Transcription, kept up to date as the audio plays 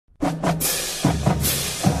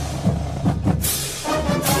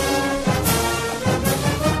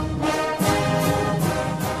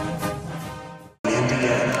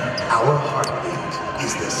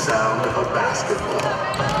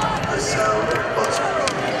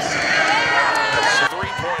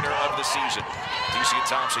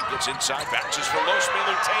Thompson gets inside, bounces for Losme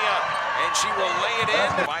Lutea, and she will lay it in.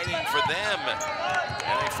 Fighting for them,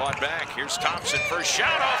 and they fought back. Here's Thompson, first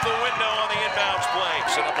shot off the window on the inbounds play.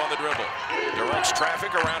 Set up on the dribble, directs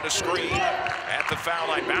traffic around a screen at the foul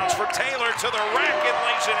line. Bounce for Taylor to the rack and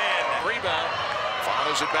lays it in. Rebound,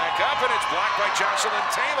 follows it back up, and it's blocked by Jocelyn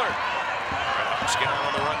Taylor. Redhawks get out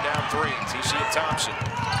on the run, down three. TC and Thompson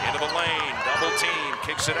into the lane, double team,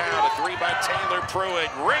 kicks it out. A three by Taylor Pruitt.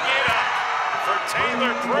 Ring it up for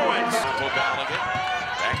Taylor Pruitt. Simple Balogun.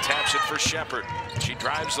 Back taps it for Shepard. She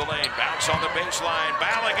drives the lane, bounce on the baseline.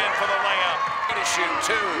 Balogun for the layup. To shoot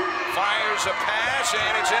two, fires a pass,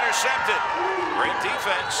 and it's intercepted. Great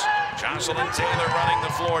defense. Jocelyn Taylor running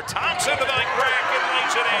the floor. Thompson to the rack and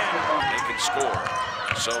lays it in. They can score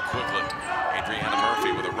so quickly. Adriana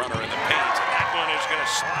Murphy with a runner in the paint, and that one is going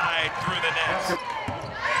to slide through the net.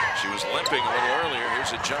 She was limping a little earlier.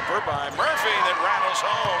 Here's a jumper by Murphy that rattles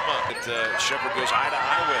home. Shepard goes eye to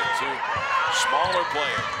eye with to smaller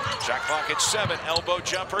player. Shot clock at 7. Elbow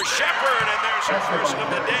jumper. Shepard, and there's her first of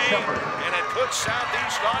the day, and it puts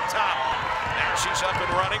Southeast on top. Now she's up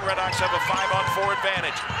and running. Redhawks have a 5-on-4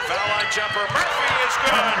 advantage. Foul line jumper. Murphy is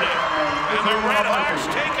good, and the Redhawks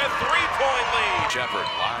take a 3-point lead. Shepard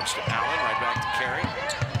lobs to Allen, right back to Carey.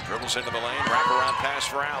 Dribbles into the lane, wraparound pass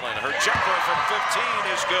for Allen. Her jumper from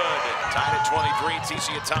 15 is good. Tied at 23,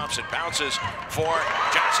 TC Thompson bounces for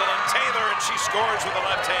Jocelyn Taylor, and she scores with the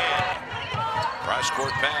left hand.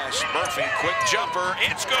 Cross-court pass, Murphy, quick jumper,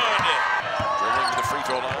 it's good. Dribbling to the free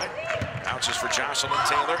throw line. Bounces for Jocelyn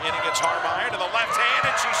Taylor, in against Harmeyer to the left hand,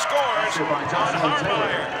 and she scores on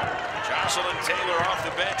Harmeyer. Jocelyn Taylor off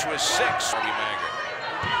the bench with 6. Harvey Maggard,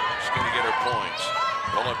 she's going to get her points.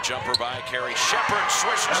 Pull-up jumper by Carey. Shepard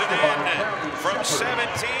swishes it in from 17,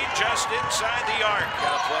 just inside the arc.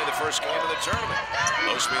 Got to play the first game of the tournament.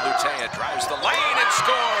 Losme Lutea drives the lane and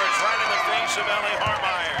scores right in the face of Ellie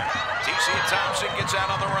Harmeyer. TC Thompson gets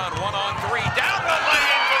out on the run. 1-on-3, down the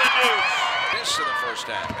lane for the deuce. Miss in the first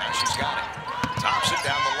half. Now she's got it. Thompson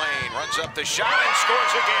down the lane, runs up the shot and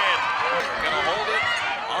scores again. Gonna hold it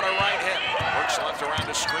on her right hip. Works left around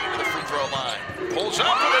the screen to the free throw line. Pulls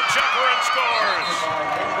up with a jumper and scores.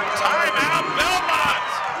 Timeout, Belmont.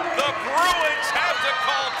 The Bruins have to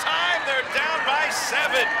call time. They're down by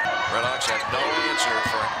 7. Redhawks have no answer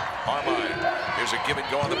for Harmeyer. Here's a give and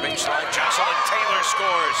go on the baseline. Jocelyn Taylor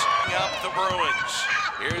scores. Up the Bruins.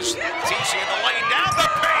 Here's TC in the lane, down the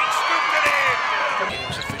paint, scooped it in.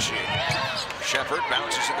 Game's officiated. Shepard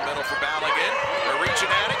bounces in the middle for Balogun. They're reaching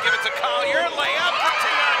at it, give it to Collier. Layup for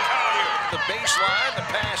Tion Collier. The baseline, the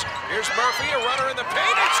pass. Here's Murphy, a runner in the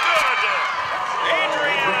paint. It's good.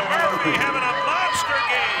 Adriana Murphy having a monster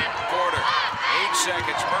game. Quarter, 8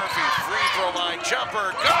 seconds. Murphy, free throw line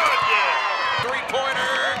jumper. Good.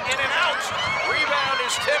 Three-pointer, in and out. Rebound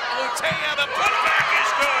is tipped. Lutea, the putback is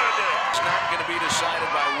good. It's not going to be decided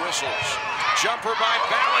by whistles. Jumper by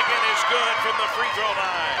Balogun is good from the free throw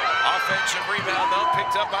line. Offensive rebound, though,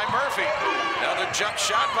 picked up by Murphy. Another jump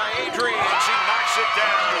shot by Adrian, and she knocks it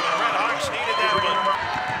down. The Redhawks needed that one.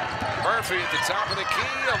 Murphy at the top of the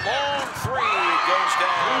key, a long three goes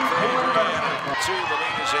down for Adrian. The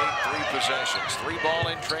lead is 8, 3 possessions.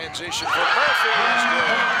 3-ball in transition for Murphy is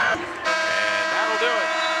good. And that'll do it.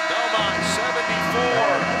 Belmont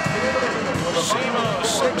 74, SEMO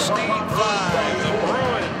 65.